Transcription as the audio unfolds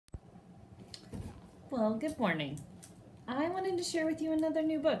Well, good morning. I wanted to share with you another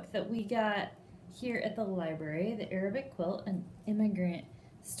new book that we got here at the library, The Arabic Quilt, an immigrant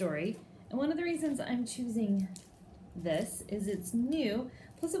story. And one of the reasons I'm choosing this is it's new,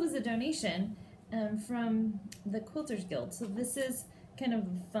 plus it was a donation from the Quilters Guild. So this is kind of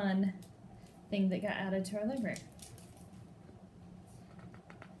a fun thing that got added to our library.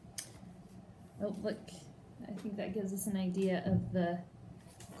 Oh, look, I think that gives us an idea of the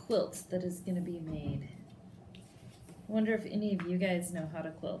quilt that is going to be made. I wonder if any of you guys know how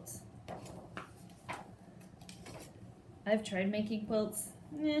to quilt. I've tried making quilts.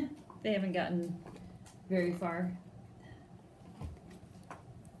 They haven't gotten very far.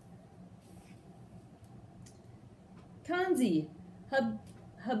 Kanzi,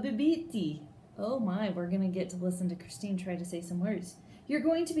 Habibiti. Oh my, we're going to get to listen to Christine try to say some words. You're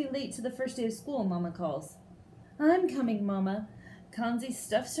going to be late to the first day of school, Mama calls. I'm coming, Mama. Kanzi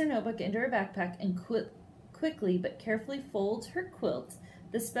stuffs her notebook into her backpack and quickly but carefully folds her quilt,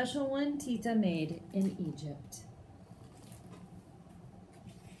 the special one Tita made in Egypt.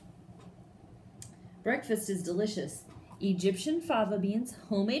 Breakfast is delicious. Egyptian fava beans,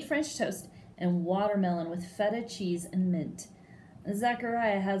 homemade French toast, and watermelon with feta cheese and mint.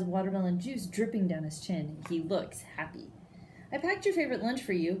 Zachariah has watermelon juice dripping down his chin. He looks happy. I packed your favorite lunch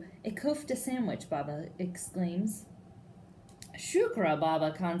for you, a kofta sandwich, Baba exclaims. Shukra,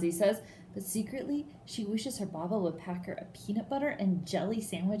 Baba, Kanzi says, but secretly she wishes her Baba would pack her a peanut butter and jelly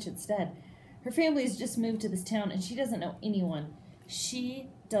sandwich instead. Her family has just moved to this town and she doesn't know anyone. She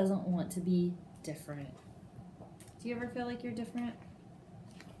doesn't want to be different. Do you ever feel like you're different?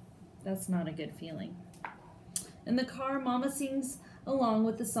 That's not a good feeling. In the car, Mama sings along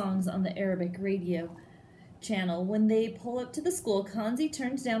with the songs on the Arabic radio channel. When they pull up to the school, Kanzi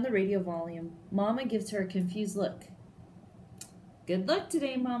turns down the radio volume. Mama gives her a confused look. Good luck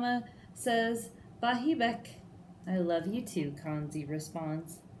today, Mama says. Bahibek. I love you too, Kanzi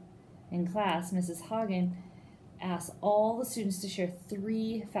responds. In class, Mrs. Hagen asks all the students to share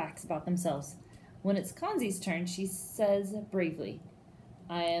 3 facts about themselves. When it's Kanzi's turn, she says bravely,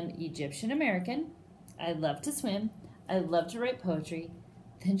 I am Egyptian American. I love to swim. I love to write poetry.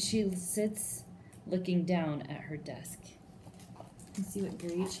 Then she sits looking down at her desk. Let's see what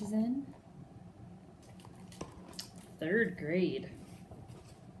grade she's in. 3rd grade.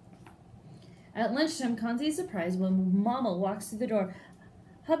 At lunchtime, Kanzi is surprised when Mama walks through the door.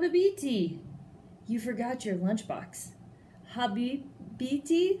 Habibiti, you forgot your lunchbox.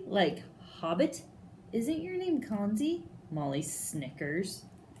 Habibiti, like Hobbit? Isn't your name Kanzi? Molly snickers.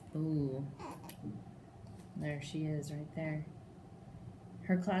 Ooh. There she is right there.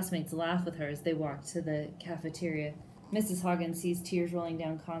 Her classmates laugh with her as they walk to the cafeteria. Mrs. Hagen sees tears rolling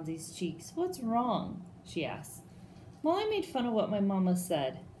down Kanzi's cheeks. What's wrong? She asks. Molly made fun of what my mama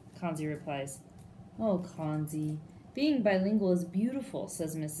said, Kanzi replies. Oh, Kanzi, being bilingual is beautiful,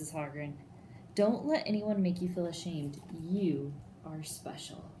 says Mrs. Hagen. Don't let anyone make you feel ashamed. You are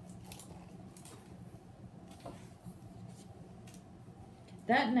special.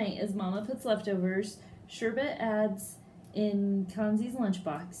 That night, as Mama puts leftovers, Sherbet adds in Kanzi's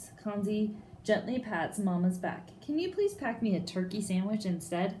lunchbox. Kanzi gently pats Mama's back. Can you please pack me a turkey sandwich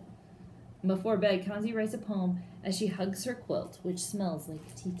instead? Before bed, Kanzi writes a poem as she hugs her quilt, which smells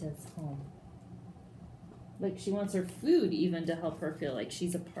like Tita's home. Like she wants her food even to help her feel like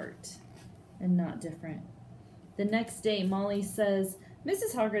she's a part and not different. The next day, Molly says,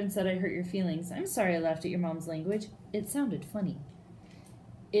 Mrs. Hagen said I hurt your feelings. I'm sorry I laughed at your mom's language. It sounded funny.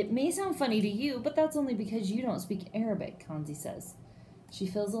 It may sound funny to you, but that's only because you don't speak Arabic, Kanzi says. She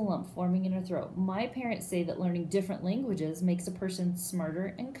feels a lump forming in her throat. My parents say that learning different languages makes a person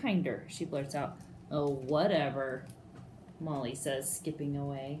smarter and kinder, she blurts out. Oh, whatever, Molly says, skipping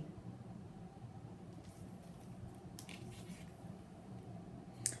away.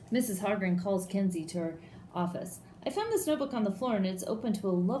 Mrs. Hagen calls Kenzie to her office. I found this notebook on the floor and it's open to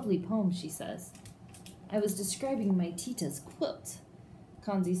a lovely poem, she says. I was describing my Tita's quilt,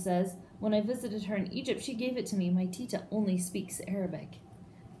 Kanzi says. When I visited her in Egypt, she gave it to me. My Tita only speaks Arabic.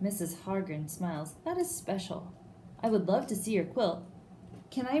 Mrs. Hagen smiles. That is special. I would love to see your quilt.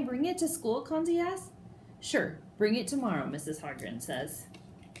 Can I bring it to school, Kanzi asks. Sure, bring it tomorrow, Mrs. Hagen says.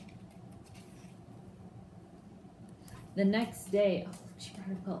 The next day, oh, she brought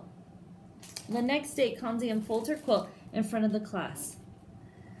her quilt. The next day, Kanzi unfolds her quilt in front of the class.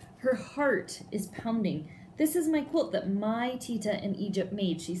 Her heart is pounding. This is my quilt that my Tita in Egypt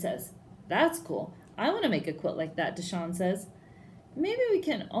made, she says. That's cool. I want to make a quilt like that, Deshawn says. Maybe we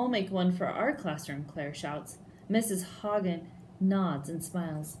can all make one for our classroom, Claire shouts. Mrs. Hagen nods and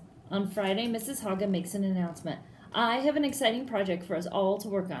smiles. On Friday, Mrs. Hagen makes an announcement. I have an exciting project for us all to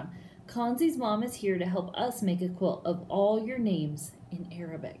work on. Kanzi's mom is here to help us make a quilt of all your names in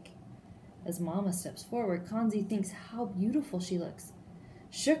Arabic. As Mama steps forward, Kanzi thinks how beautiful she looks.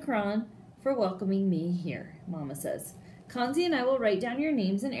 Shukran for welcoming me here, Mama says. Kanzi and I will write down your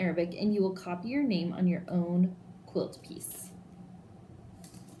names in Arabic and you will copy your name on your own quilt piece.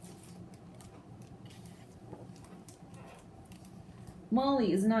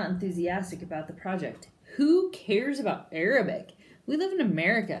 Molly is not enthusiastic about the project. Who cares about Arabic? We live in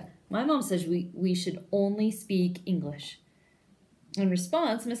America. My mom says we should only speak English. In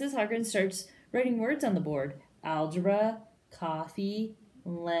response, Mrs. Hogren starts writing words on the board. Algebra, coffee,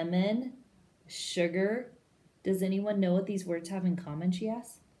 lemon, sugar. Does anyone know what these words have in common, she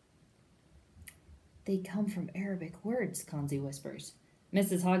asks. They come from Arabic words, Kanzi whispers.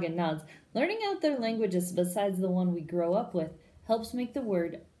 Mrs. Hagen nods. Learning other languages besides the one we grow up with helps make the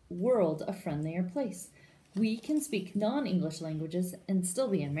world a friendlier place. We can speak non-English languages and still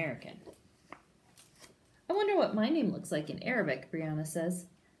be American. I wonder what my name looks like in Arabic, Brianna says.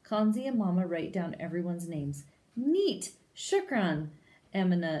 Kanzi and Mama write down everyone's names. Neat! Shukran!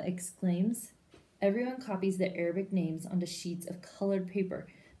 Amina exclaims. Everyone copies their Arabic names onto sheets of colored paper.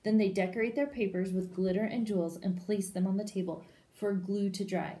 Then they decorate their papers with glitter and jewels and place them on the table for glue to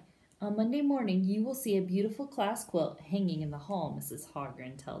dry. On Monday morning, you will see a beautiful class quilt hanging in the hall, Mrs.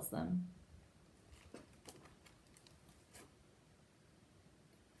 Hogren tells them.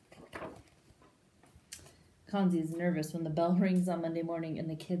 Kanzi is nervous when the bell rings on Monday morning and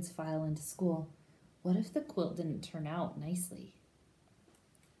the kids file into school. What if the quilt didn't turn out nicely?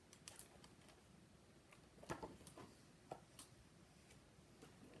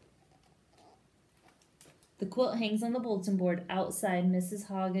 The quilt hangs on the bulletin board outside Mrs.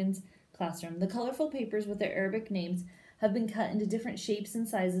 Hoggen's classroom. The colorful papers with their Arabic names have been cut into different shapes and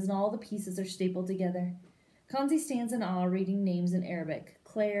sizes, and all the pieces are stapled together. Kanzi stands in awe reading names in Arabic.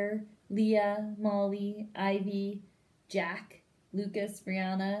 Claire, Leah, Molly, Ivy, Jack, Lucas,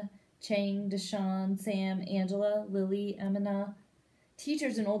 Brianna, Chang, Deshawn, Sam, Angela, Lily, Emina.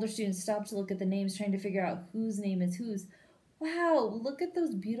 Teachers and older students stop to look at the names, trying to figure out whose name is whose. Wow, look at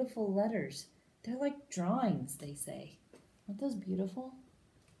those beautiful letters. They're like drawings, they say. Aren't those beautiful?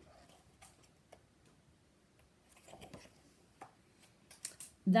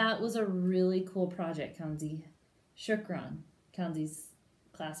 That was a really cool project, Kanzi. Shukran, Kanzi's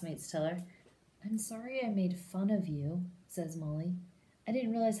classmates tell her. I'm sorry I made fun of you, says Molly. I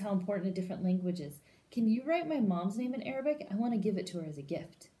didn't realize how important a different language is. Can you write my mom's name in Arabic? I want to give it to her as a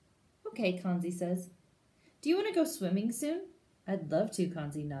gift. Okay, Kanzi says. Do you want to go swimming soon? I'd love to,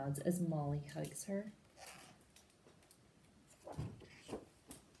 Kanzi nods as Molly hugs her.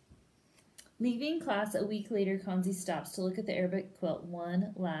 Leaving class a week later, Kanzi stops to look at the Arabic quilt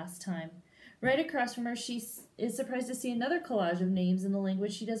one last time. Right across from her, she is surprised to see another collage of names in the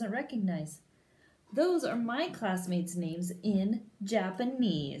language she doesn't recognize. Those are my classmates' names in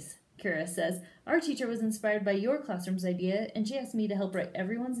Japanese, Kira says. Our teacher was inspired by your classroom's idea, and she asked me to help write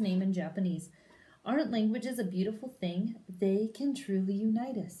everyone's name in Japanese. Aren't languages a beautiful thing? They can truly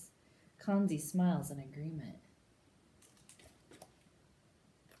unite us. Kanzi smiles in agreement.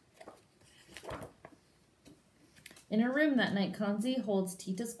 In her room that night, Kanzi holds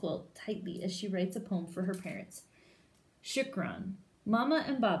Tita's quilt tightly as she writes a poem for her parents. Shukran, Mama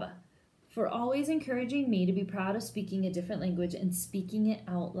and Baba, for always encouraging me to be proud of speaking a different language and speaking it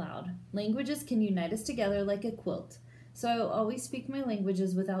out loud. Languages can unite us together like a quilt, so I will always speak my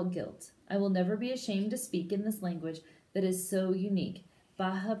languages without guilt. I will never be ashamed to speak in this language that is so unique.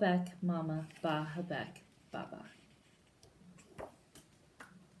 Bahabek, Mama, Bahabek, Baba.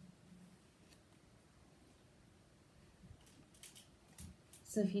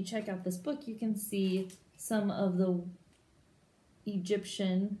 So if you check out this book, you can see some of the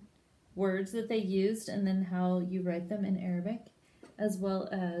Egyptian words that they used and then how you write them in Arabic, as well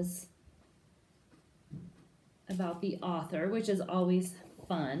as about the author, which is always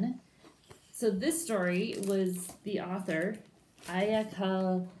fun. So this story was the author, Aya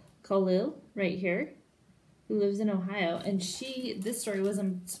Khalil, right here, who lives in Ohio, and this story was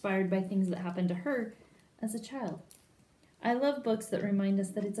inspired by things that happened to her as a child. I love books that remind us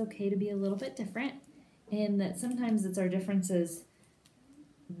that it's okay to be a little bit different, and that sometimes it's our differences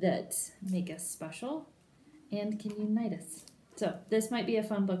that make us special and can unite us. So this might be a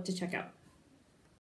fun book to check out.